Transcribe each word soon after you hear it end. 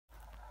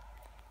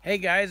Hey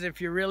guys,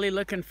 if you're really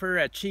looking for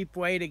a cheap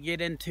way to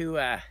get into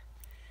a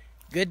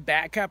good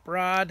backup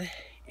rod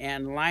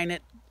and line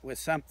it with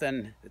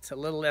something that's a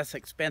little less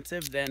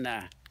expensive than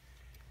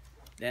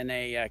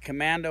a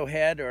Commando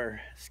head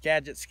or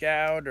Skagit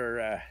Scout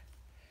or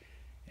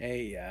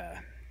a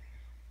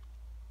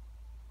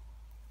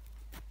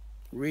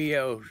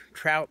Rio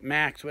Trout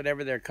Max,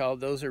 whatever they're called,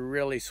 those are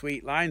really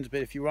sweet lines.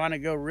 But if you want to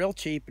go real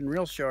cheap and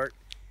real short,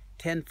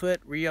 10-foot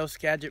Rio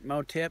Skagit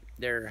Mo-Tip,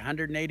 they're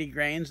 180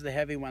 grains, the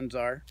heavy ones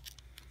are.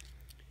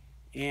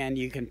 And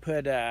you can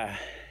put a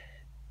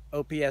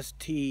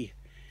OPST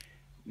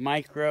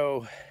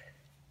micro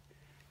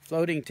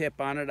floating tip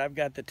on it. I've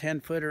got the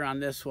 10-footer on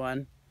this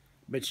one,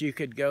 but you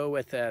could go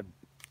with a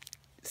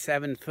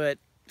 7-foot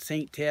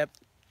sink tip,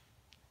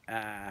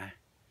 T8,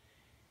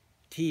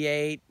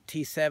 T7,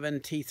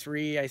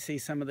 T3. I see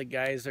some of the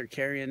guys are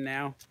carrying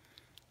now.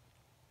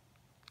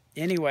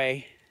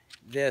 Anyway,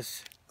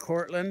 this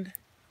Cortland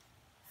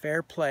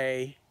Fair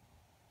Play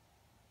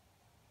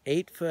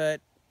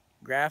 8-foot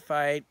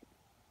graphite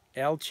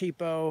El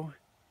Cheapo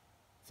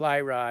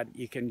fly rod,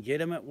 you can get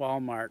them at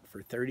Walmart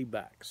for 30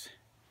 bucks.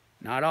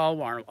 Not all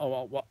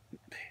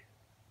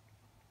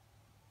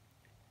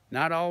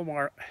not all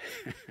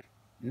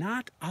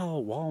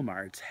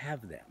Walmarts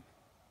have them.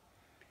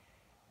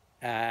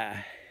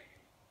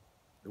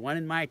 The one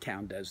in my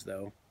town does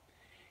though.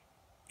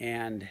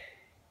 And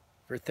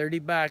for 30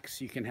 bucks,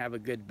 you can have a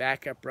good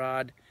backup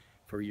rod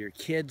for your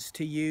kids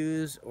to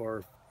use,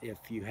 or if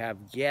you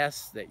have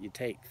guests that you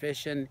take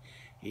fishing,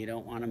 you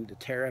don't want them to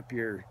tear up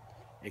your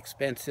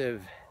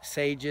expensive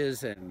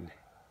sages and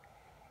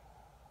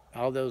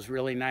all those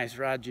really nice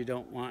rods you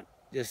don't want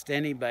just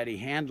anybody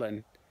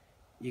handling.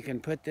 You can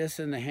put this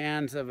in the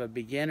hands of a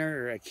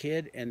beginner or a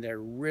kid, and they're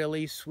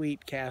really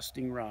sweet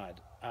casting rod.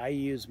 I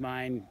use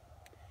mine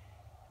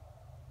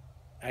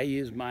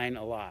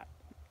a lot.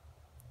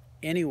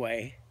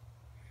 Anyway,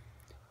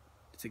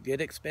 it's a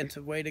good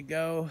expensive way to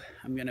go.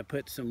 I'm going to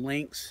put some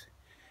links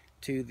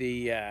to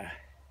the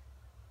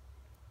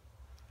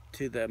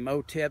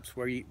Mo-Tips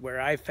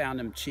where I found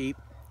them cheap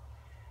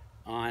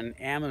on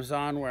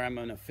Amazon, where I'm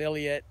an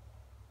affiliate.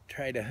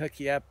 Try to hook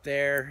you up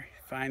there.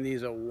 Find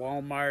these at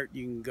Walmart.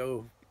 You can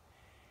go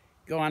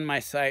on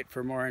my site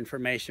for more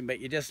information, but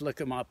you just look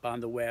them up on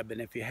the web. And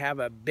if you have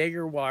a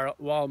bigger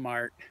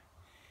Walmart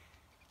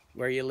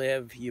where you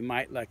live, you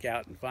might luck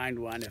out and find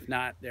one. If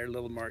not, they're a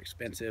little more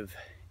expensive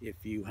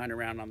if you hunt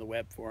around on the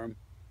web for them.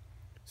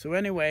 So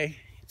anyway,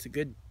 it's a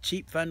good,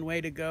 cheap, fun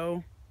way to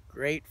go.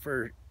 Great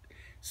for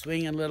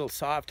swinging little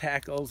soft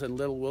hackles and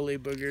little woolly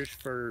boogers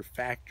for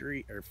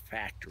factory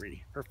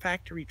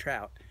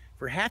trout.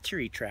 For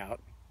hatchery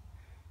trout,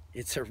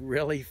 it's a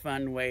really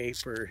fun way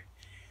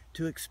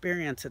to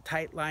experience a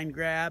tight line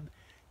grab,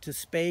 to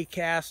spay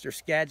cast or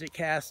Skagit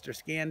cast or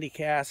Scandi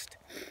cast.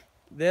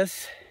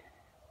 This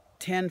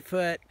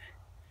 10-foot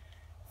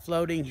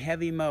floating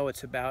heavy mow,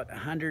 it's about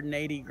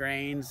 180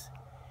 grains,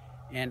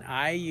 and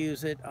I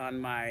use it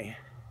on my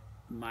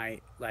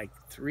like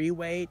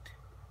 3-weight,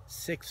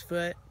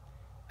 6-foot,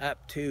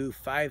 up to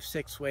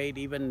 5-6 weight,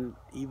 even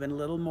a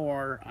little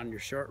more on your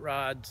short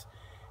rods,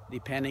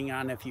 depending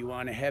on if you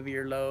want a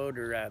heavier load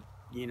or a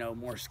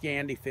more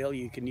Scandi fill.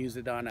 You can use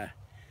it on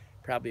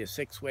probably a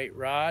 6-weight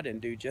rod and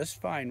do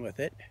just fine with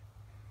it.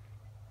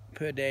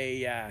 Put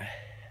a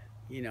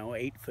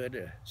 8-foot,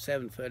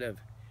 7-foot of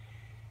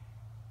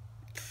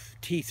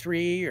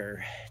T3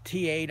 or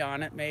T8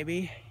 on it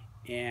maybe,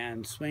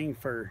 and swing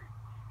for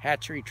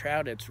hatchery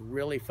trout. It's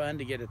really fun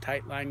to get a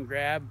tight line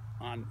grab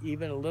on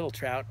even a little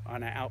trout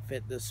on an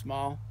outfit this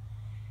small,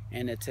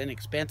 and it's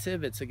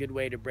inexpensive. It's a good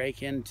way to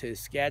break into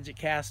Skagit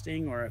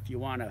casting, or if you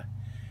want a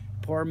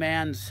poor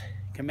man's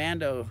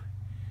Commando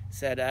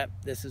setup,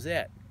 this is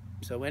it.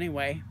 So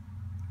anyway,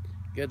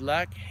 good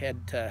luck.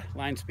 Head to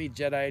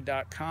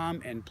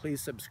linespeedjedi.com and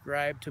please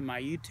subscribe to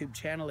my YouTube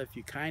channel if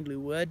you kindly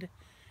would.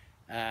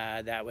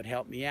 That would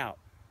help me out.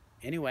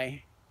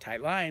 Anyway,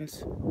 tight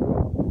lines.